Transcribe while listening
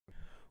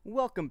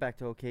Welcome back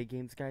to OK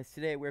Games, guys.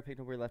 Today we're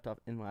picking up where we left off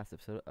in the last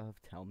episode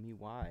of Tell Me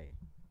Why.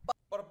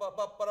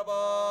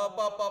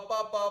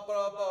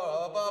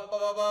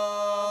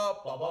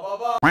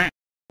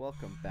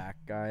 Welcome back,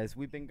 guys.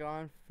 We've been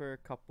gone for a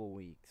couple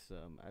weeks.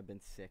 I've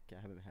been sick.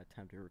 I haven't had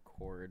time to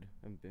record.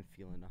 I haven't been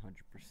feeling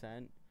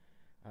 100%.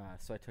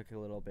 So I took a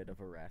little bit of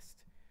a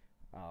rest.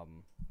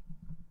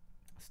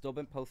 Still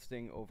been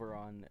posting over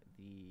on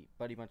the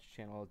Buddy Bunch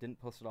channel. Didn't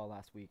post it all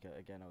last week.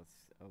 Again,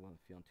 I wasn't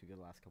feeling too good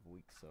the last couple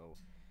weeks, so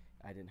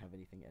I didn't have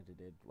anything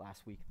edited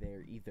last week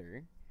there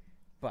either.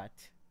 But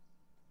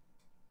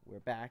we're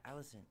back.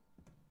 Allison,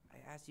 I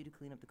asked you to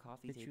clean up the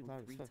coffee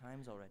table 3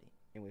 times already.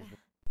 Anyways,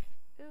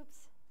 Oops,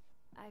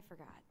 I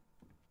forgot.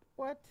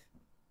 what?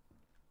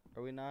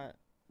 Are we not?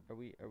 Are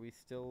we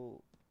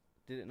still?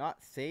 Did it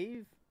not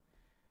save?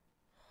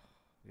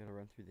 We gotta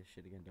run through this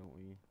shit again, don't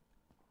we?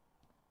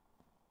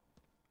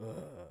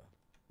 Ugh.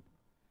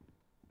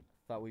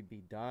 Thought we'd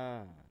be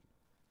done.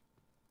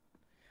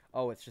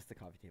 Oh, it's just the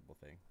coffee table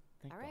thing.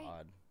 Thank All right.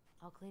 God.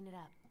 I'll clean it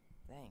up.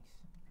 Thanks.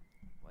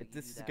 While you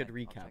This do is a that, good I'll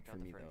recap check for out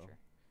the me, though. furniture.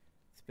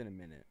 It's been a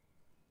minute.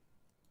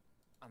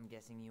 I'm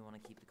guessing you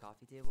want to keep the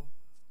coffee table?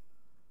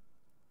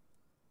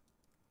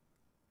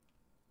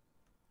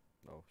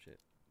 Oh, shit.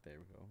 There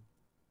we go.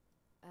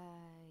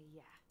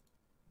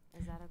 Yeah.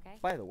 Is that okay?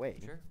 By the way,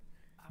 Sure.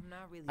 I'm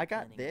not really I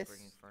got planning on this.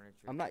 bringing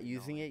furniture I'm to not the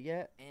using Nollan. it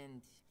yet.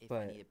 And if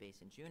but I need a base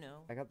in Juneau,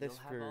 I got this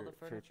you'll have all the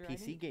for furniture I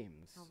PC need.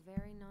 games. How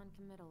very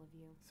non-committal of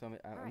you. So I'm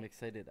Alright.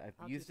 excited. I've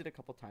I'll used keep it a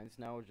couple times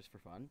now just for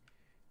fun,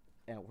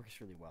 and it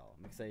works really well.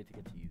 I'm excited to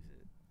get to use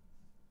it.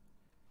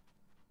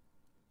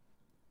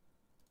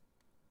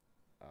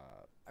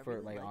 I For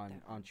really like like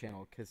that on feature.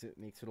 channel, because it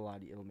makes it a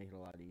lot. It'll make it a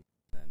lot easier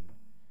than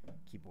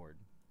keyboard.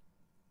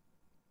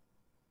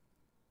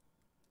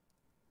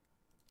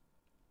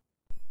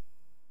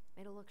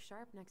 It'll look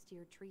sharp next to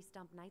your tree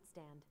stump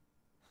nightstand.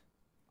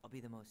 I'll be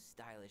the most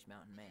stylish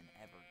mountain man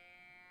ever.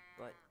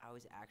 But I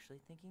was actually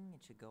thinking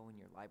it should go in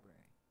your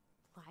library.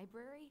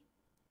 Library?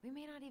 We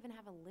may not even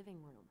have a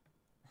living room.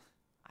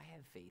 I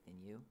have faith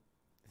in you.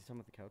 Is he talking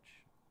about the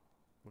couch?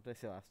 What did I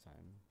say last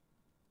time?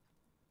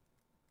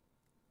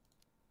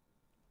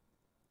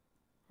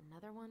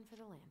 Another one for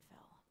the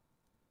landfill.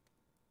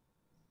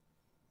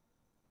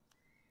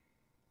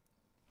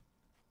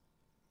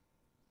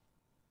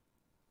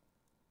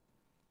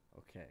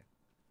 Okay.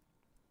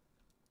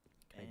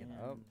 Can I And get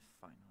up?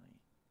 finally.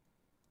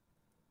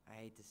 I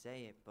hate to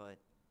say it, but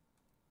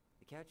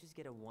the couches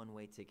get a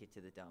one-way ticket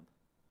to the dump.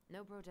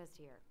 No protest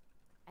here.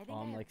 I think Oh,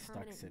 I I'm, have like, stuck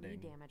permanent knee sitting.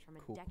 damage from a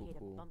Cool, cool, decade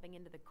cool. of bumping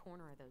into the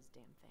corner of those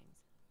damn things.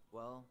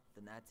 Well,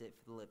 then that's it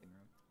for the living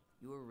room.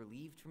 You are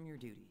relieved from your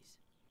duties.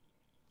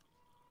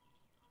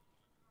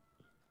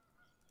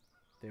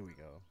 There we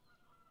go.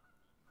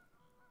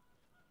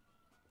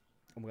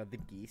 Oh my god, the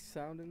geese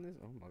sound in this?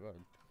 Oh my god.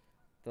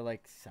 The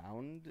like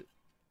sound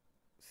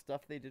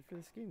stuff they did for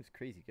this game is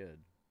crazy good.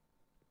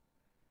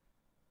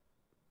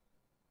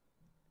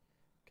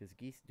 Cause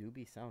geese do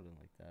be sounding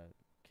like that.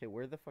 Okay,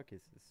 where the fuck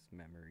is this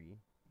memory?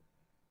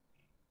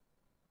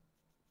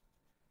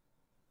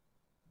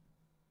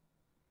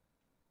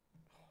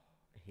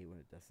 I hate when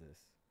it does this.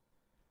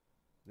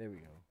 There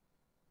we go.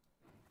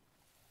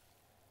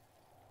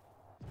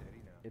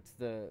 Steady now. It's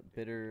the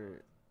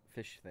bitter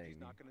fish thing.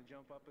 He's not gonna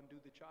jump up and do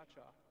the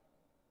cha-cha.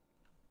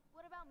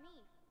 What about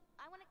me?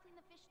 I want to clean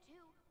the fish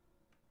too.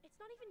 It's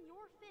not even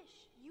your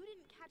fish. You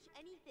didn't catch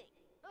anything.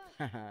 Ugh,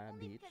 Haha,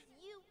 only beach. because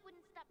you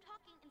wouldn't stop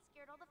talking and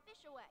scared all the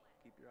fish away.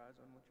 Keep your eyes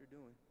on what you're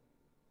doing.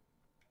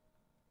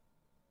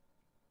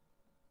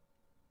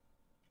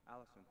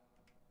 Allison,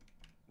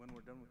 when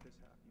we're done with this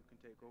half, you can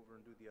take over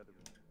and do the other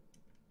room.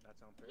 That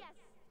sound fair? Yes.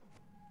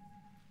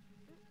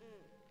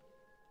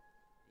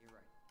 You're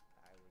right.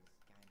 I was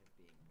kind of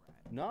being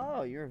brat.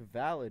 No, you're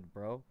valid,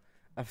 bro.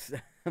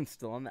 I'm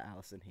still on the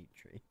Allison hate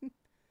train.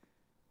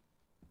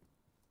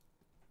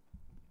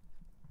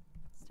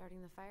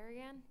 Starting the fire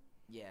again?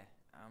 Yeah,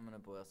 I'm gonna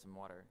boil some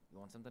water. You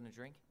want something to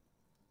drink?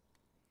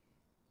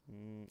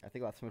 I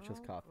think last time I chose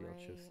Earl coffee, I'll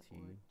Grey choose or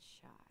tea.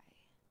 chai?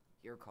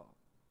 Your call.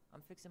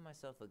 I'm fixing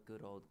myself a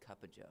good old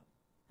cup of joe.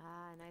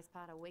 Ah, a nice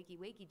pot of wakey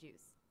wakey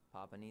juice.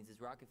 Papa needs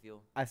his rocket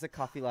fuel. I said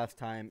coffee last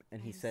time,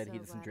 and he I'm said he so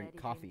doesn't glad drink Eddie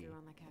came coffee. through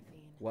on the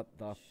caffeine. What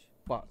the Shh.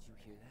 fuck, Did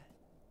you hear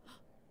that?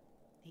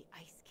 The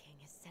Ice King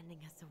is sending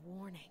us a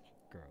warning.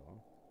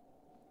 girl?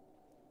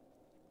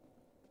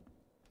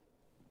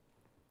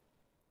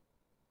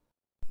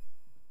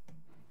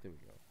 There we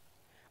go.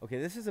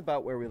 Okay, this is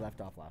about where we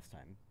left off last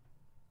time.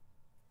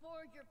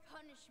 For your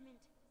punishment,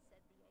 said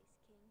the Ice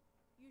King,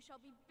 you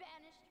shall be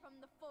banished from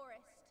the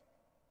forest.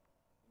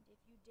 And if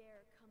you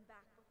dare come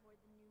back before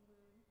the new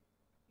moon,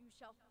 you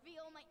shall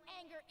feel my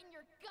anger in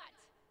your gut.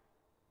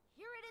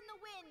 Hear it in the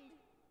wind.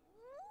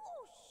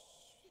 Whoosh!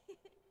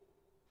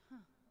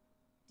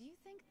 Do you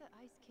think the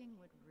Ice King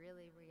would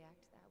really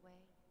react that way?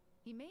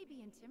 He may be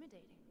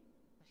intimidating,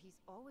 but he's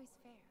always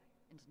fair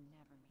and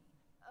never mean.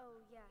 Oh,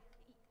 yeah,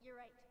 you're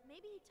right.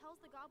 Maybe he tells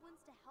the goblins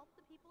to help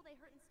the people they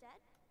hurt instead?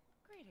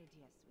 Great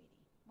idea,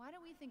 sweetie. Why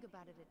don't we think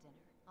about it at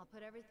dinner? I'll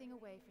put everything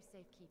away for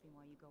safekeeping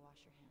while you go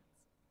wash your hands.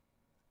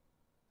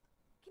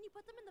 Can you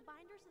put them in the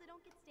binder so they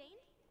don't get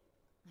stained?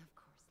 Of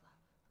course,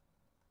 love.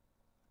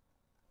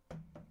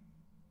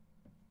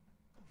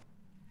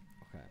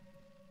 Okay.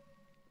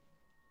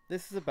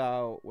 This is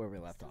about where we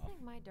I left still off.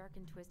 think my dark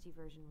and twisty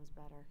version was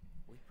better.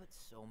 We put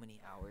so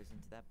many hours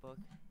into that book.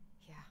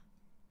 Yeah.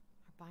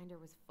 Our binder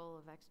was full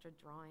of extra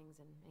drawings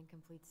and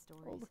incomplete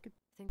stories. Oh, look at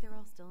Think they're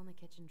all still in the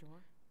kitchen drawer?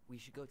 We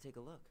should go take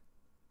a look.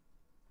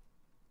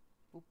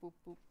 boop boop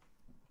boop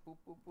boop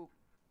boop boop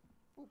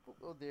boop boop.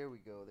 Oh, there we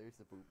go. There's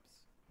the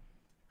boops.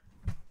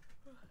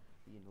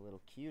 Being a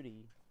little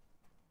cutie.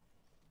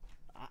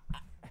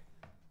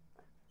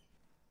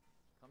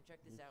 Come check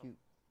this out. Cute.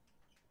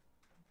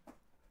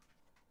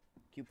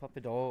 Cute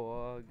puppy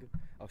dog.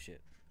 Oh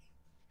shit.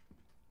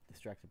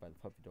 Distracted by the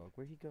puppy dog.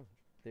 Where'd he go?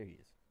 There he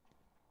is.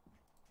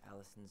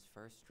 Allison's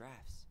first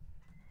drafts.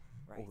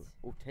 Right.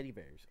 Oh, teddy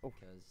bears. Oh.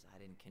 Because I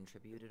didn't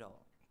contribute at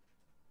all.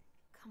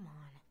 Come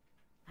on.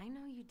 I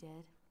know you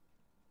did.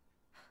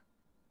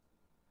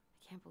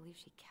 I can't believe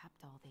she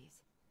kept all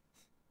these.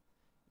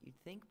 You'd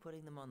think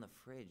putting them on the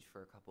fridge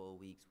for a couple of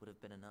weeks would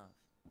have been enough.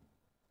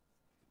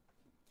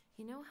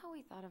 You know how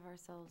we thought of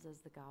ourselves as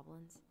the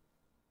goblins?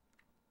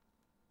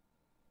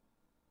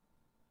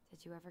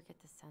 Did you ever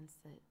get the sense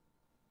that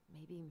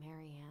maybe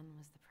Marianne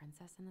was the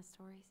princess in the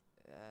stories?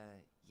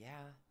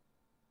 Yeah.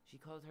 She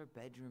called her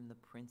bedroom the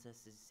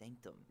princess's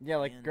sanctum. Yeah,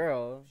 like, and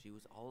girl. She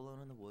was all alone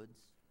in the woods,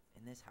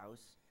 in this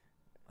house,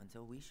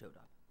 until we showed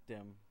up.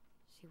 Damn.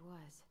 She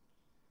was.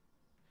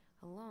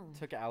 Alone.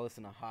 Took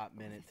Allison a hot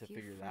with minute a to few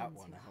figure that friends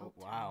one who out. helped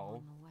her Wow.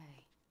 along the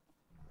way.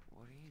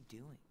 What are you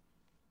doing?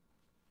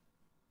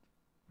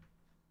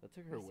 That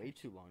took her way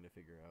Research. too long to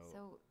figure out.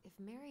 So, if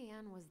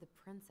Marianne was the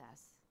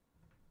princess,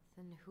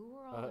 then who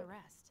were all the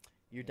rest?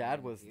 Your dad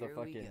And was the here we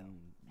go. fucking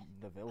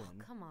the Oh,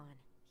 villain. come on.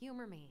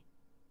 Humor me.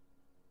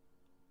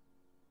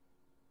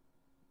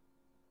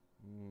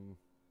 Mm.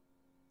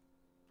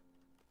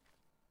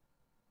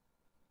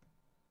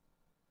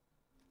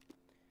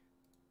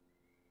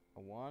 I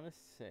want to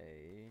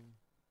say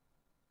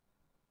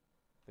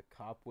the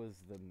cop was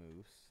the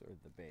moose or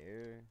the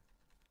bear.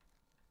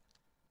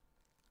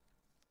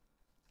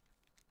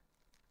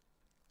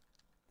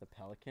 The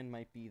pelican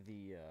might be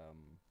the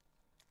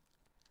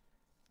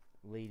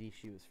lady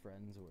she was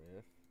friends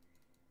with.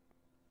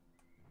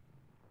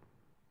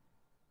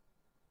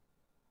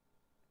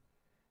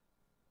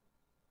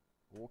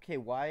 Okay,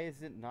 why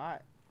is it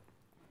not?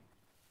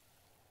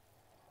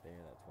 There,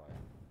 that's why.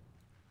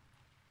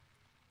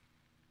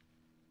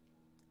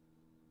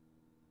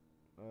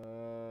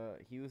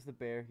 He was the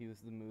bear, he was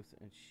the moose,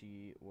 and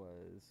she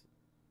was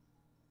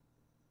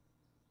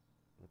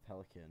the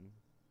pelican.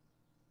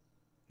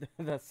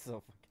 That's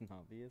so fucking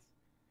obvious.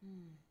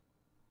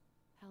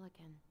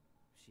 Pelican.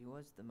 She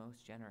was the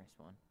most generous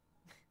one.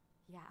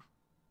 Yeah.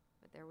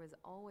 But there was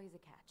always a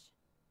catch.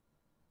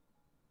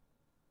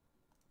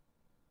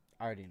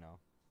 I already know.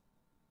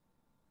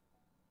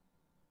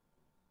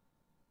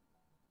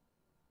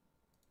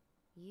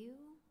 You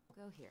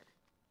go here.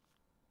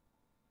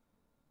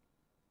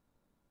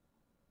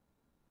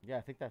 Yeah,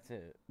 I think that's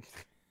it.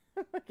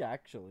 Like,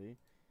 actually.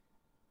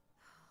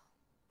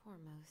 Poor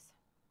Moose.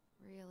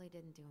 Really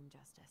didn't do him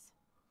justice.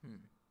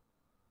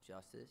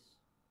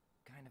 Justice?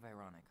 Kind of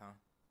ironic, huh?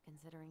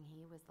 Considering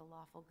he was the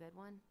lawful good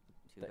one.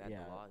 Too Th- bad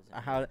yeah, the law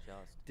isn't how- really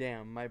just.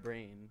 Damn, my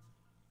brain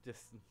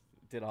just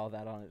did all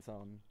that on its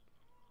own.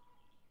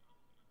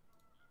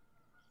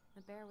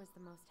 The bear was the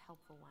most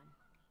helpful one.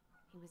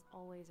 He was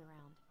always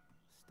around.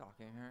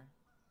 Stalking her?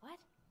 What?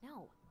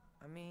 No.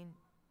 I mean,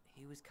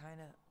 he was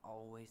kinda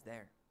always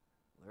there.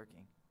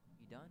 Lurking.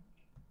 You done?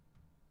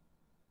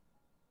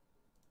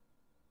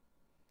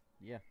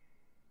 Yeah.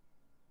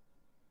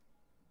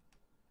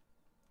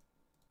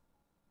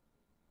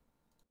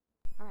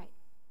 All right.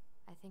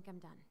 I think I'm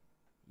done.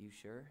 You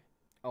sure?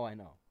 Oh, I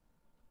know.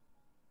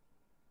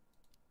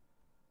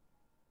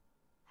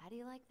 How do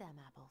you like them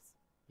apples?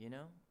 You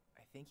know,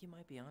 I think you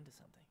might be onto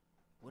something.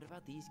 What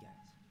about these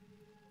guys?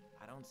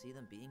 I don't see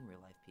them being real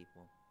life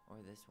people. Or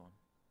this one.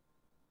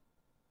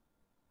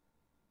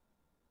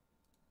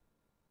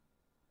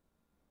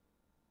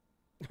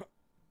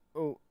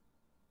 Oh.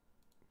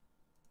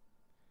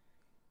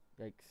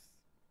 Yikes.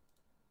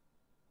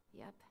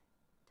 Yep.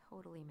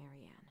 Totally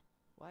Marianne.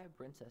 Why a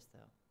princess,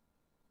 though?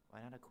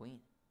 Why not a queen?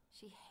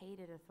 She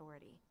hated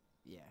authority.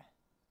 Yeah.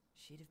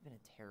 She'd have been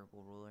a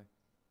terrible ruler.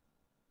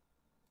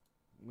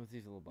 What's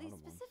these little These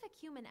bottom ones? specific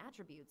human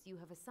attributes you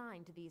have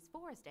assigned to these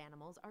forest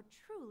animals are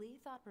truly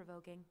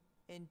thought-provoking.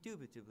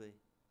 Indubitably.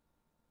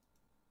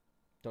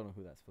 Don't know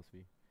who that's supposed to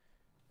be.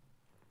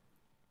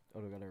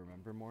 Oh, do I gotta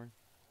remember more?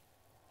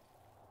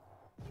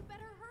 You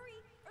better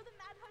hurry, or the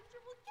Mad Hunter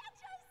will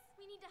catch us!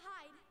 We need to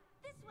hide.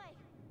 This way!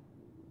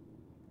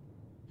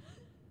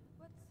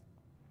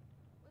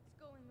 What's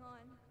going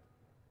on?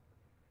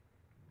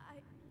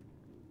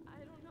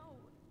 I don't know.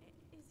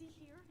 Is he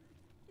here?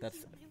 That's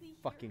he really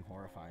fucking here?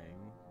 horrifying.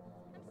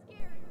 I'm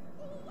scared.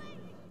 Go away!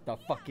 The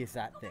Yeah, fuck is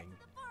that go back thing? to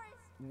the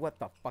forest. What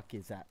the fuck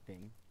is that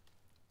thing?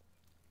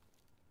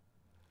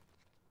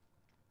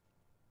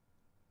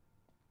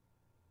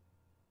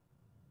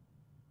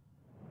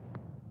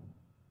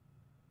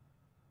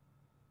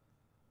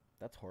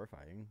 That's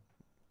horrifying.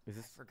 Is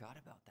I this? forgot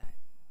about that.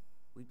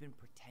 We'd been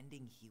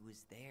pretending he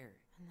was there.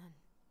 And then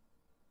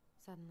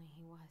suddenly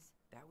he was.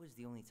 That was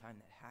the only time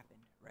that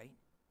happened, right?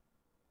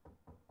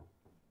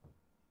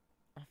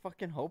 I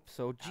fucking hope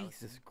so.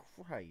 Jesus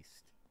Allison?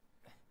 Christ.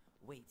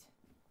 Wait.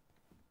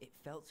 It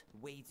felt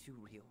way too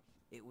real.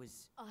 It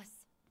was... Us.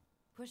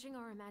 Pushing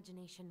our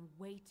imagination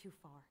way too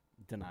far.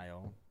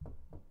 Denial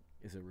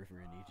is a river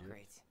in Egypt.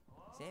 Great.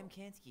 Sam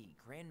Kansky,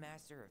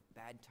 Grandmaster of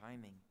Bad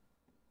Timing.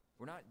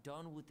 We're not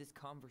done with this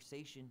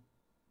conversation.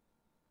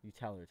 You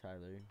tell her,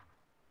 Tyler.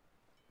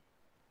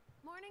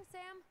 Morning,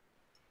 Sam.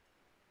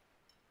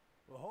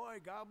 Ahoy,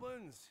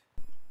 goblins!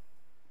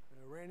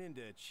 I ran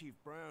into Chief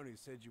Brown, who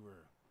said you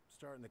were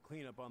starting the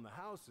cleanup on the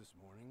house this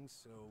morning,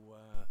 so,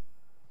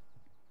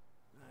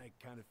 I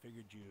kind of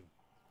figured you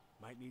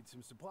might need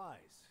some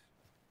supplies.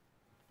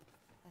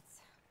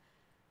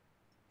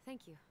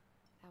 Thank you.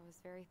 That was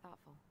very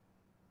thoughtful.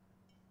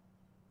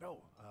 Oh,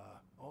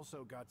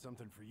 also got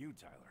something for you,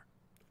 Tyler.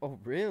 Oh,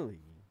 really?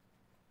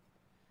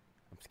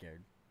 I'm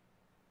scared.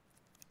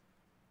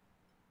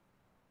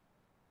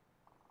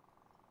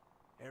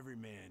 Every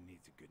man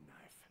needs a good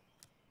knife.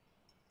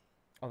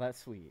 Oh, that's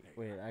sweet. There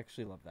you Wait, go. I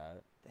actually love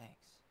that.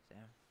 Thanks, Sam.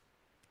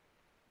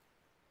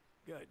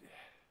 Good.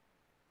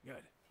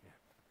 Good, yeah.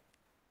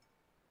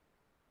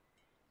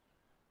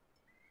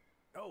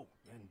 Oh,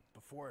 and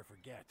before I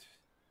forget,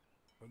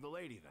 for the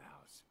lady of the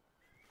house.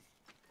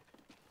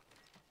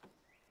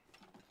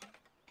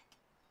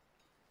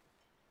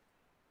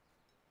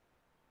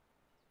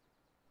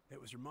 It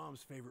was your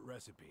mom's favorite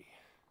recipe.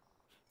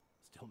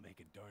 Still make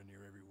it darn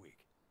near every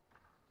week.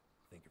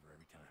 Think of her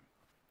every time.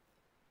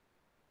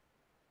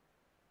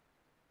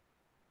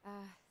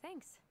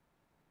 Thanks.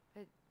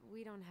 But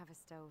we don't have a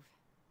stove.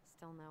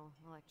 Still no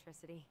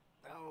electricity.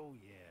 Oh,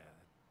 yeah.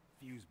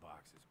 Fuse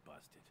box is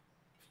busted.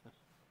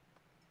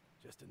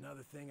 Just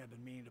another thing I've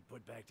been meaning to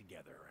put back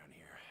together around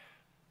here.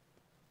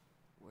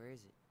 Where is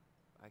it?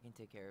 I can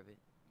take care of it.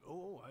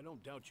 Oh, I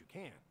don't doubt you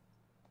can.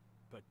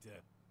 But,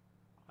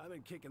 I've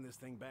been kicking this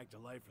thing back to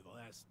life for the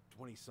last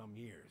 20-some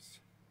years.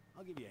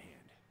 I'll give you a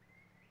hand.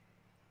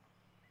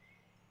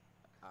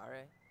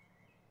 Alright.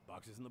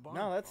 Boxes in the barn.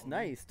 No, that's Follow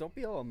me. nice. Don't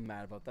be all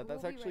mad about that. We'll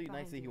That's be right actually nice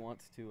behind that he you.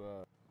 wants to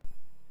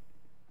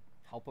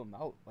help him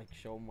out, like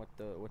show him what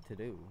to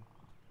do.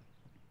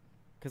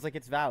 Cause like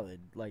it's valid.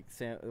 Like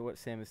what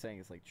Sam is saying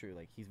is like true.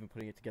 Like he's been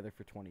putting it together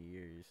for 20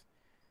 years,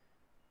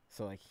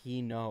 so like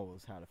he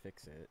knows how to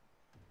fix it.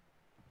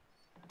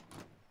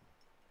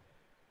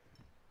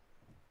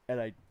 And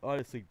I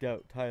honestly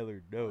doubt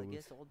Tyler Well, knows I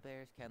guess old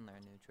bears can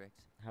learn new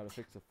tricks. how to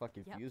fix a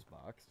fucking Yep. fuse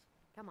box.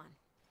 Come on.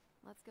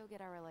 Let's go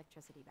get our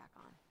electricity back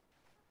on.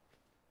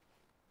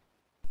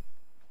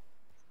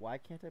 Why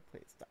can't I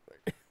play as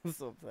Tyler? I'm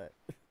so upset.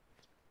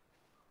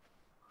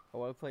 I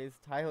want to play as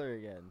Tyler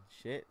again.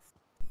 Shit,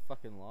 it's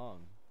fucking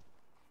long.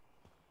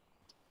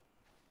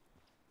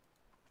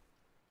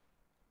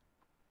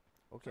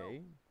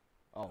 Okay.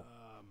 Oh,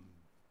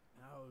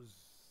 How's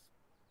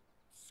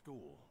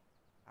school?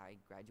 I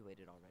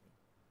graduated already.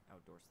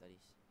 Outdoor studies.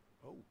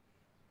 Oh,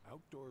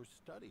 outdoor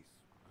studies.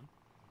 Huh?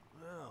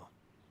 Well,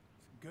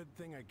 it's a good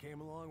thing I came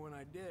along when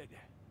I did.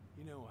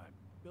 You know, I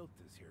built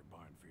this here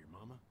barn for your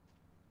mama.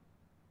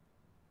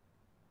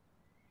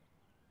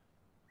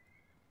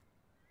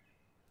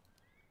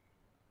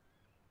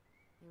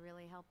 You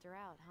really helped her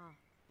out, huh?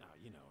 Now,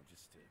 you know,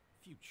 just a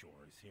few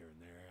chores here and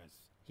there as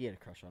he had a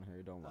crush on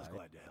her. Don't I was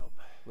lie. glad to help.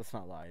 Let's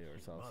not lie to Your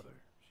ourselves. mother,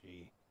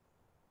 she...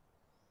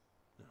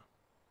 No.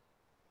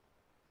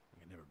 I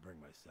could never bring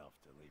myself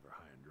to leave her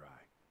high and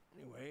dry.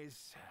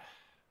 Anyways,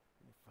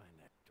 let me find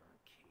that darn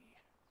key.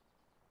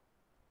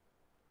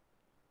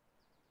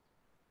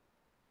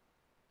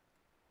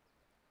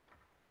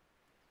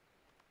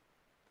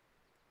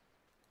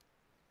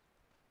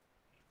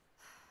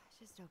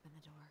 Just open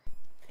the door.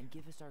 And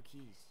give us our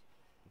keys.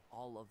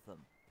 All of them.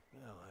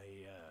 Well,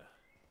 I,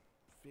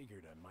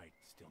 figured I might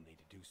still need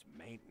to do some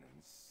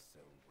maintenance, so,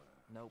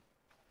 Nope.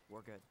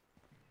 We're good.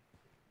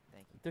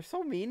 Thank you. They're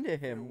so mean to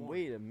fair him. warning,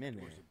 Wait a the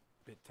minute. door's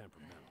a bit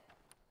temperamental.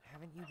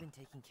 Haven't you been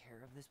taking care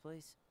of this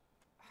place?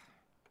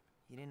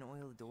 You didn't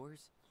oil the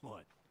doors?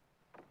 What?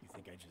 You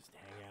think I just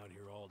hang out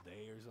here all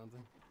day or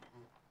something?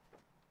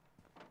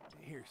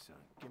 Here, son,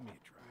 give me a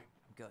try.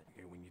 Good.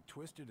 Okay, when you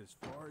twist it as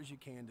far as you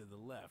can to the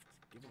left,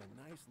 give it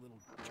a nice little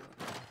jerk.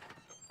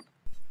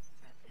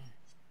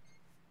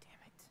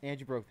 Damn it. And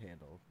you broke the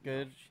handle.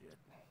 Good. Oh, shit.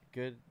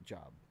 Good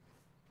job.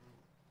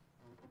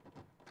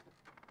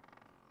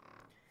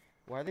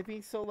 Why are they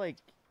being so, like,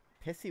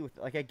 pissy with...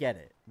 Like, I get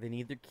it. They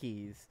need their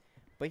keys.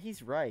 But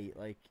he's right.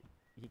 Like,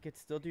 he could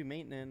still do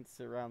maintenance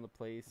around the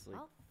place. Like,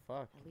 Well,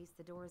 fuck. At least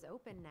the door's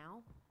open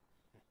now.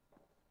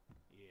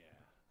 Yeah,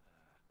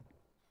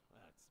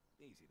 that's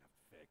easy enough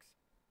to fix.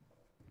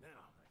 Now,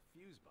 that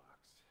fuse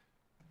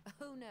box.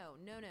 Oh, no,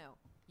 no, no.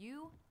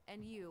 You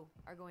and you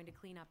are going to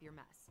clean up your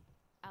mess.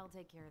 I'll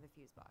take care of the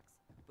fuse box.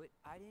 But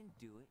I didn't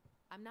do it.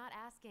 I'm not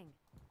asking.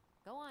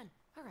 Go on.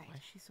 All right. Why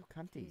is she so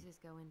cunty? Fuses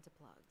go into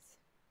plugs.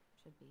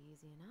 Should be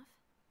easy enough.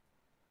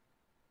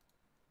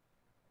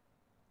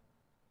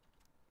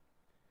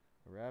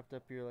 wrapped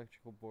up your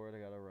electrical board. I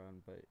gotta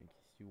run, but in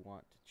case you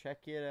want to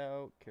check it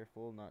out,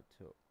 careful not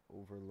to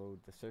overload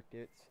the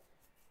circuits.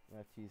 We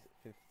have to use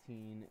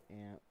 15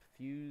 amp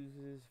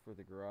fuses for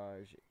the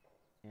garage.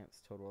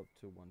 Amps total up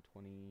to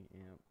 120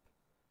 amp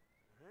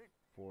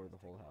for the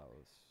whole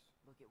house.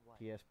 Look at what?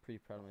 P.S. Pretty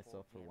proud of The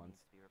whole myself for pan once.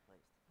 needs to be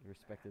replaced.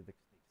 Respected the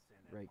Just need to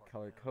sand that right part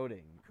color down.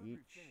 coding. Could Each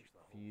refinish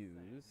the whole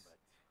thing, fuse but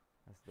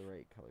has the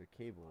right color it's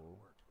a lot of cable.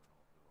 work for an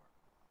old door.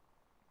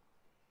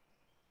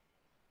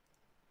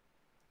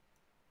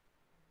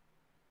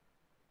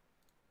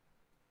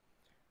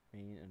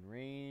 Main and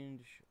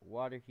range.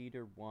 Water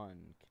heater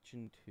 1.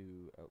 Kitchen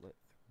 2. Outlet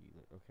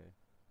 3. Okay.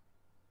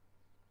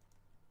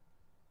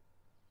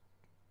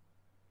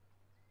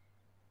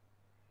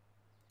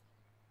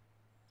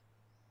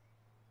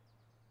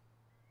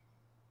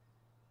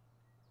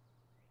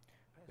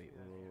 Pass Wait, me wait,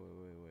 that wait, hammer.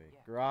 wait, wait. Yeah.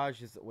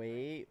 Garage is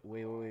wait.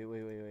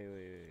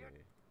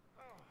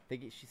 I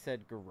think she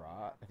said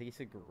garage. I think he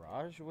said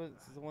garage was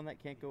the one that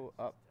can't go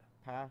up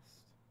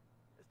past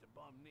Just a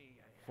bum knee.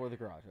 for the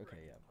garage. Okay,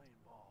 Ready, yeah. playing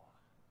ball.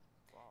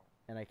 Wow.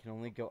 And I can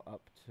only go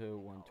up to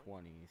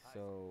 120.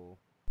 So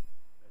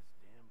Best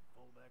damn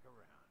fullback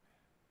around.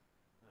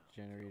 No,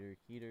 generator,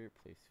 heater,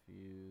 place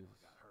fuse.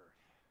 got hurt.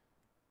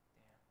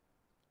 Damn.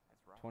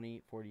 That's rough.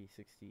 20, 40,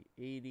 60,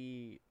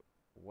 80.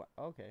 What?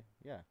 Okay,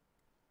 yeah.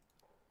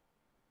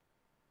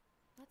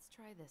 Let's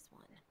try this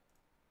one.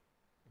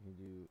 You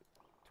do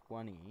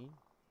 20.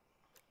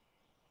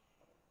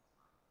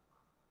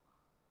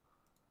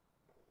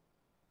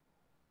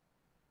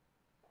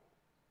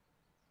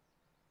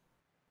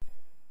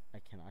 I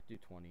cannot do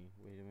 20.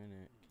 Wait a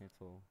minute.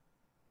 Cancel.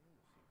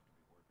 Seems to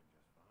be working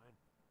just fine.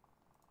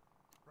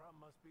 Problem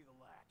must be the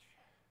latch.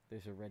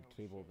 There's a red No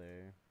cable shit.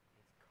 there.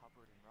 It's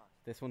covered in rust.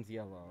 This one's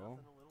yellow.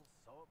 Nothing a little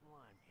salt and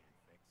lime can't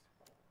fix.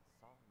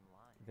 Salt and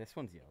lime. This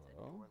one's It's a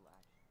yellow. door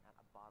latch, not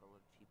a bottle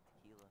of cheap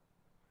tequila.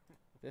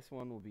 This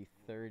one will be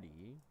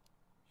 30.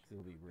 So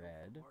it'll be Sure could go for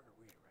red.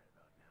 margarita right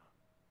about now.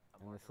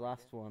 A And this margarita?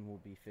 last one will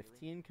be Really?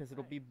 15 because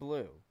it'll be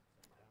blue.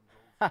 Sometimes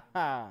old Ha Sam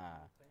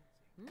ha!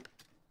 fancy.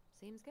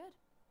 Seems good.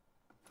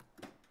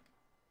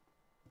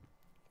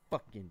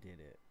 Fucking did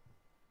it.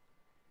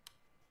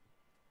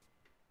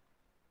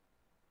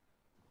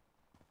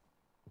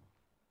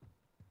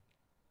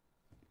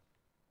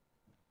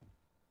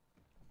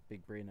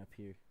 Big brain up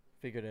here.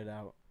 Figured it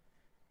out.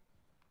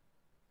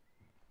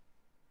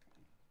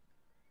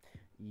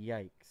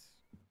 Yikes.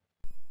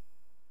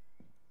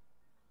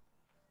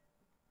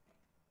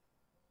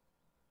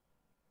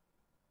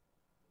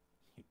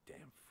 You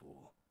damn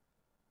fool.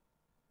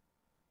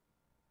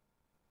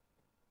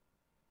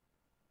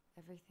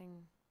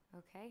 Everything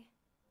okay?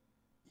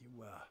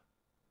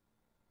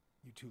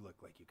 You two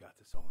look like you got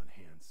this all in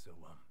hand, so,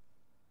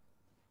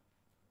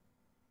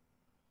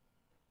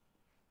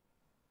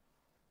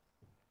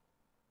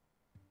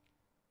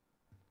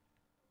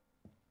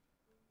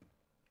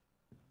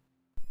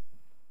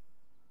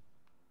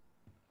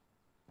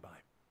 bye.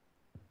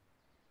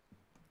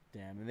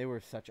 Damn, and they were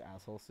such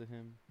assholes to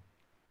him.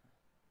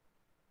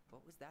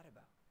 What was that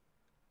about?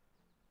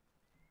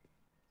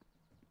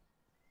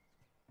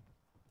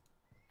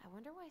 I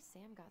wonder why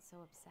Sam got so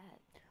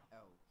upset.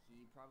 Oh,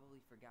 he probably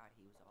forgot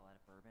he was all out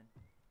of bourbon.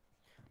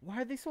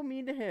 Why are they so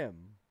mean to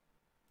him?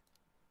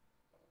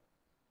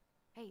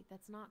 Hey,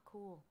 that's not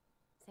cool.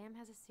 Sam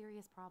has a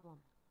serious problem.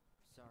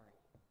 Sorry.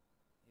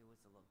 It was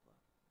a low blow.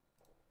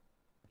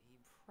 He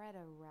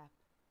Preda-rep.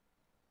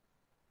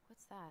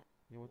 What's that?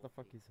 Yeah, what the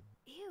fuck is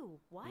it? Ew,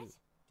 what?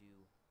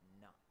 Ew. do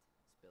not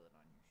spill it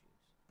on your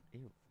shoes.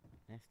 Ew,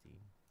 nasty.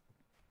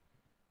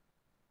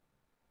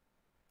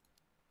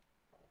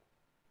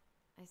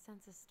 I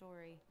sense a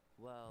story.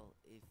 Well,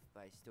 if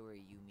by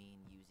story you mean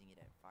using it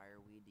at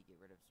fireweed to get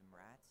rid of some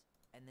rats,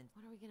 and then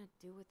What are we gonna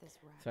do with this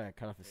rat? Sorry, I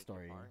cut off his take it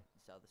story. apart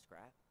and sell the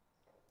scrap.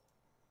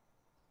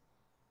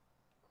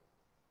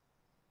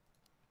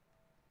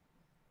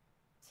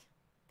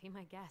 Be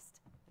my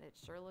guest. But it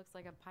sure looks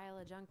like a pile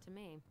of junk to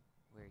me.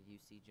 Where you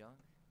see junk,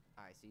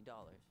 I see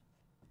dollars.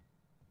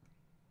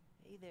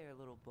 Hey there,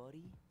 little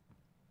buddy.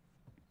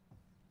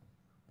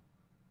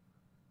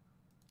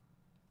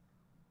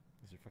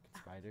 Is there a fucking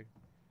spider?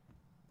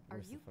 Are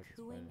Where's the you fucking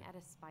cooing spider?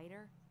 at a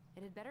spider?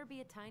 It had better be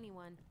a tiny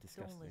one.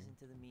 Disgusting. Don't listen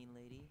to the mean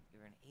lady.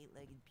 You're an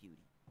 8-legged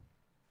beauty.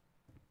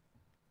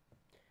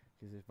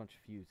 Because there's a bunch of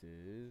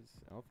fuses.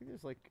 I don't think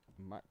there's like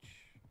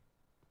much.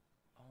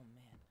 Oh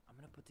man, I'm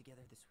gonna put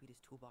together the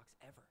sweetest toolbox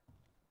ever.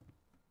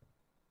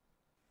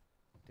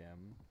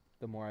 Damn.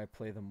 The more I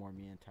play, the more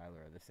me and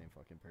Tyler are the same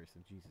fucking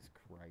person. Jesus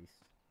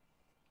Christ.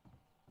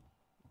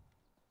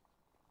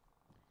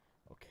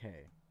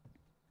 Okay.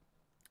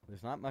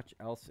 There's not much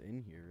else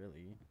in here,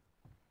 really.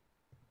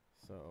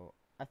 So,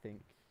 I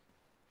think.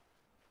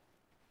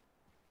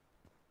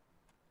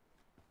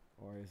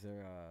 Or is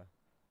there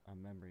a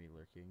memory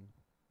lurking?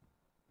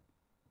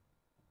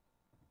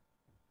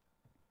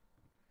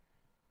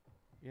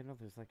 Yeah, no,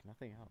 there's like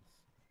nothing else.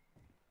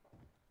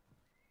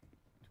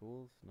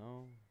 Tools?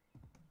 No.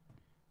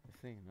 This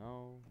thing?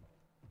 No.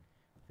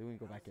 I think we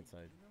can go back Allison,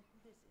 inside. do you know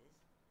who this is?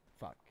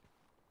 Fuck.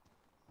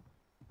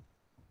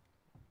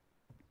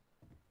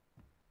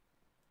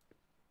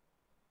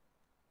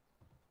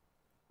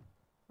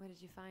 What did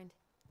you find?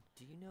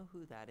 Do you know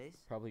who that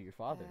is? Probably your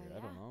father. I Yeah.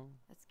 don't know.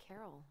 That's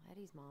Carol,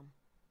 Eddie's mom.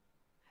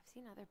 I've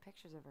seen other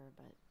pictures of her,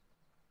 but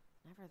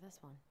never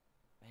this one.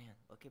 Man,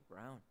 look at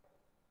Brown.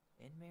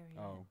 And Marianne.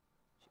 Oh.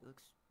 She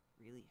looks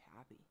really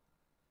happy.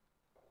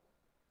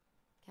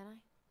 Can I?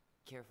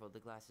 Careful, the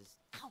glass is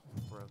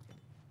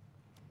broken.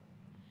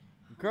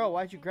 Girl,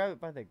 why'd you grab it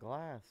by the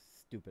glass,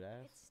 stupid It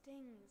ass?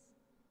 stings.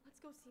 Let's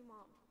go see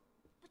Mom.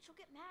 But she'll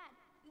get mad.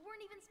 We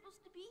weren't even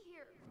supposed to be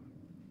here.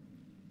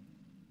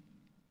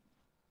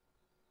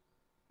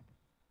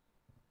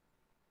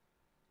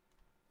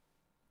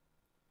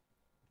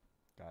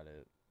 Got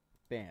it.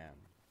 Bam.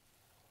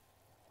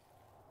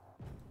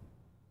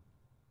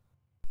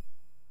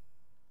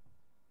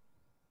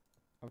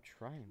 I'm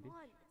trying, Come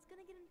bitch. on, it's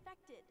gonna get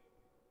infected.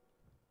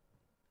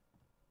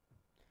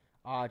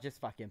 Ah, just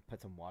fucking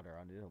put some water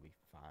on it. It'll be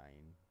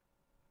fine.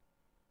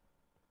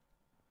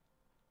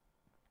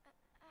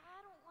 I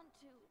don't want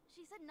to.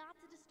 She said not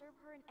to disturb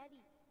her and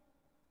Eddie.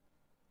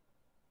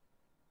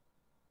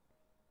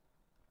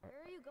 Where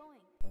are you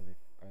going?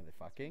 Are they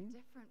fucking?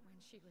 Different when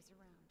she was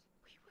around.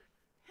 We were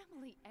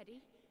family,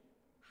 Eddie.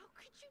 How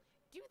could you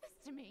do this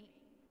to me?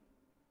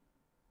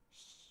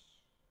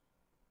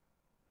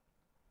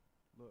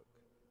 Look,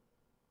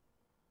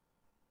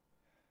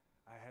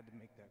 I had to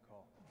make that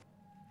call.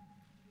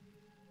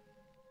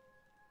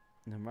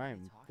 Never What are you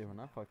mind. They talking were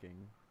not about?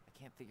 fucking. I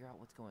can't figure out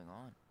what's going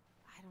on.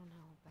 I don't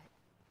know, but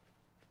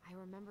I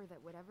remember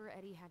that whatever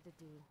Eddie had to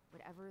do,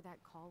 whatever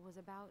that call was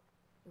about,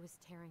 it was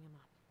tearing him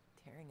up.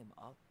 Tearing him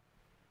up?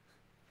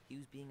 He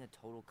was being a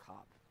total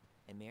cop,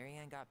 and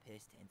Marianne got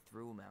pissed and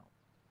threw him out.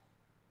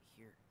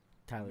 Here,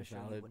 I'm gonna Tyler's show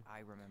you valid. what I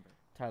remember.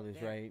 Tyler's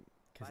There, right,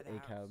 cause by the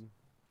house. ACAB.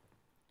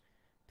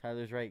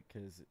 Tyler's right,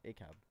 cause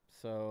ACAB.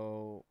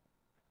 So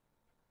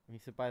he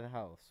said by the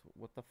house.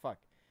 What the fuck,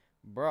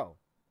 bro?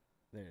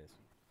 There it is.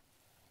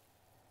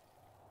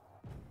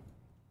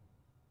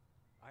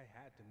 I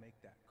had to make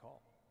that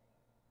call.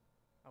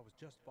 I was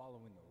just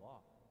following the law.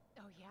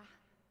 Oh, yeah?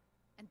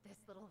 And this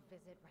little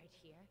visit right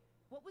here?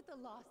 What would the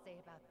law say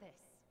about this,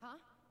 huh?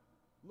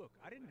 Look,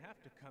 I didn't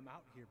have to come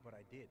out here, but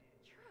I did.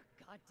 You're a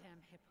goddamn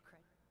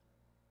hypocrite.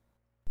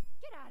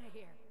 Get out of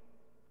here!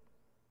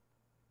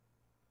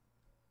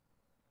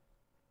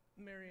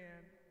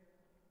 Marianne,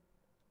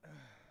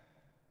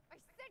 I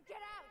said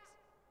get out!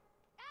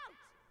 Out!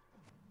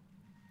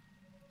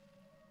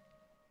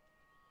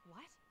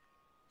 What?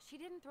 She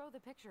didn't throw the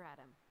picture at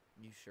him.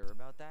 You sure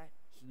about that?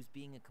 He was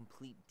being a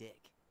complete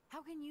dick.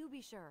 How can you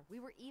be sure? We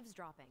were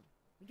eavesdropping.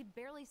 We could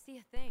barely see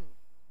a thing.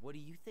 What do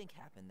you think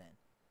happened then?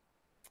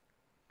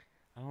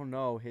 I don't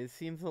know. His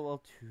seems a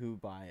little too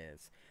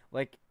biased.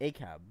 Like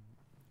ACAB,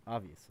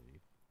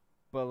 obviously,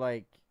 but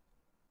like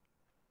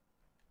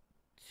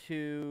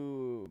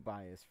too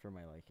biased for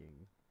my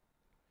liking.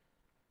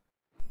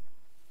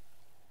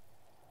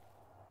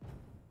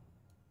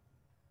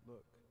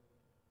 look.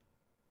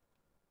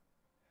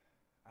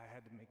 I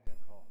had to make that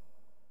call.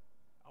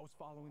 I was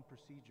following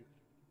procedure.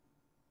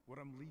 What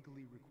I'm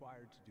legally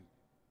required to do.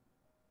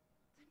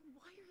 Then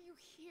why are you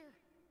here?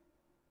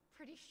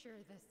 Pretty sure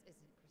this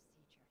isn't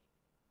procedure.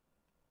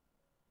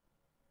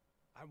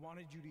 I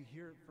wanted you to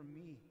hear it from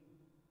me.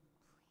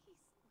 Please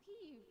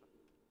leave.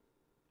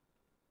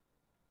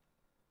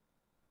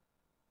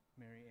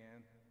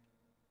 Marianne,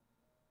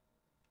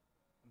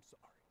 I'm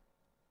sorry.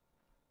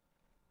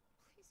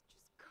 Please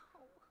just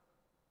go.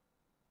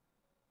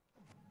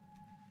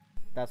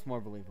 That's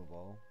more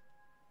believable.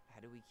 How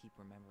do we keep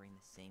remembering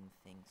the same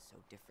things so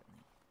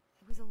differently?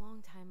 It was a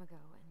long time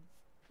ago, and,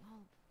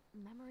 well,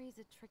 memory's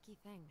a tricky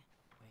thing.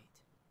 Wait,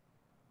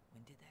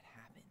 when did that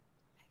happen?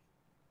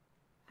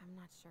 I'm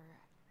not sure.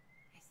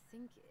 I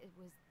think it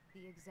was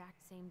the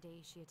exact same day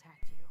she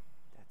attacked you.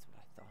 That's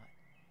what I thought.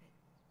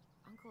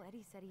 Uncle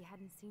Eddie said he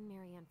hadn't seen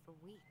Marianne for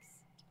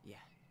weeks. Yeah,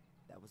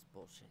 that was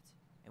bullshit.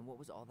 And what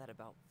was all that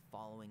about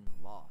following the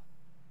law?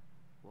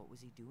 What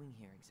was he doing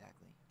here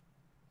exactly?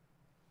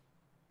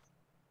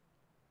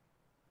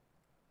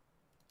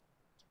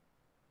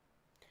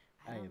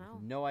 I don't have know.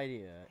 no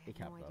idea. I have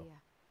ACAB no though. idea.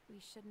 We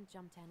shouldn't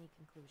jump to any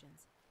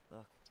conclusions.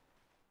 Look,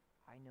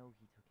 I know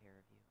he took care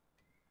of you,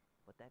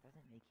 but that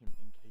doesn't make him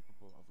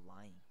incapable of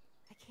lying.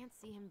 I can't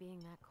see him being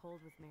that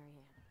cold with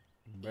Marianne.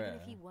 Even Bruh.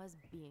 if he was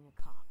being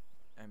a cop.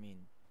 I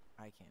mean,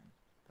 I can,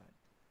 but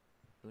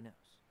who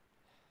knows?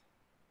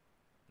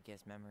 I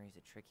guess memory's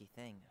a tricky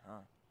thing,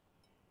 huh?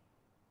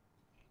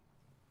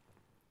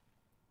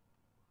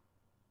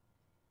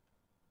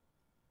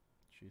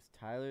 Choose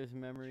Tyler's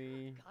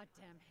memory.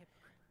 Goddamn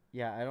hypocrite.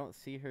 Yeah, I don't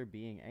see her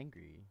being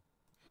angry.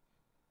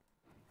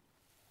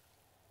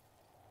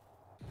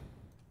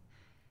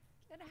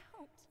 Get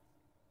out.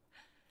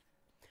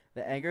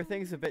 The anger I know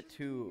thing's a you're bit just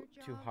doing too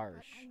your too job, harsh.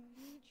 But I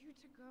need you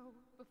to go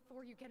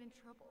before you get in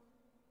trouble.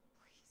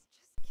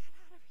 Please just get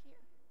out of here.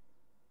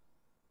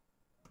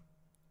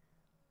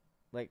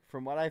 Like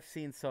from what I've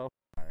seen so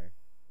far,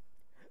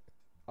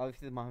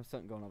 obviously the mom has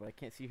something going on, but I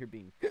can't see her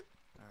being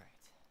Alright.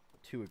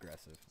 too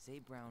aggressive. Zay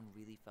Brown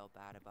really felt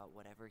bad about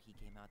whatever he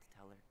came out to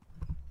tell her.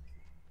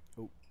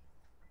 Oh.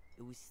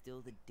 It was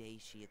still the day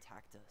she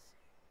attacked us.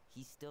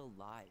 He still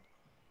lied.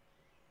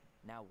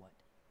 Now what?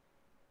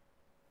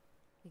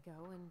 We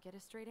go and get a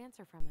straight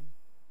answer from him.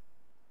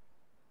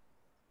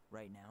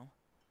 Right now?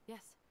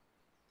 Yes.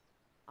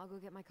 I'll go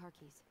get my car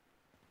keys.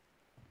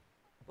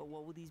 But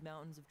what will these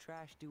mountains of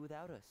trash do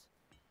without us?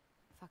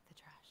 Fuck the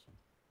trash.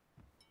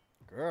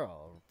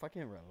 Girl,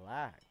 fucking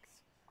relax.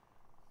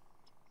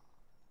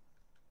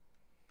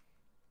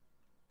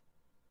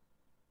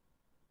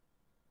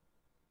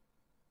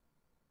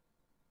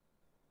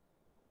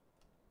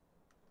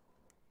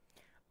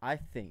 I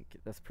think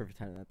that's a perfect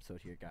time in the episode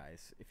here,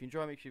 guys. If you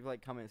enjoy, make sure you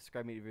like, comment,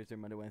 subscribe. Media videos are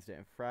Monday, Wednesday,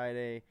 and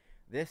Friday.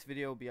 This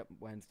video will be up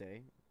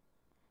Wednesday,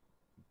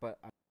 but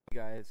I'll see you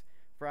guys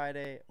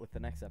Friday with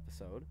the next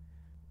episode.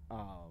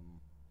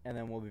 And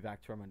then we'll be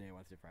back to our Monday,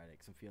 Wednesday, Friday,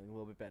 because I'm feeling a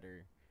little bit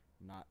better.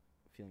 Not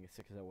feeling as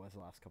sick as I was the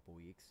last couple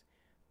weeks.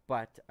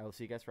 But I will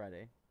see you guys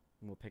Friday,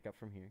 and we'll pick up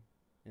from here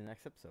in the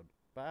next episode.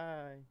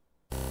 Bye.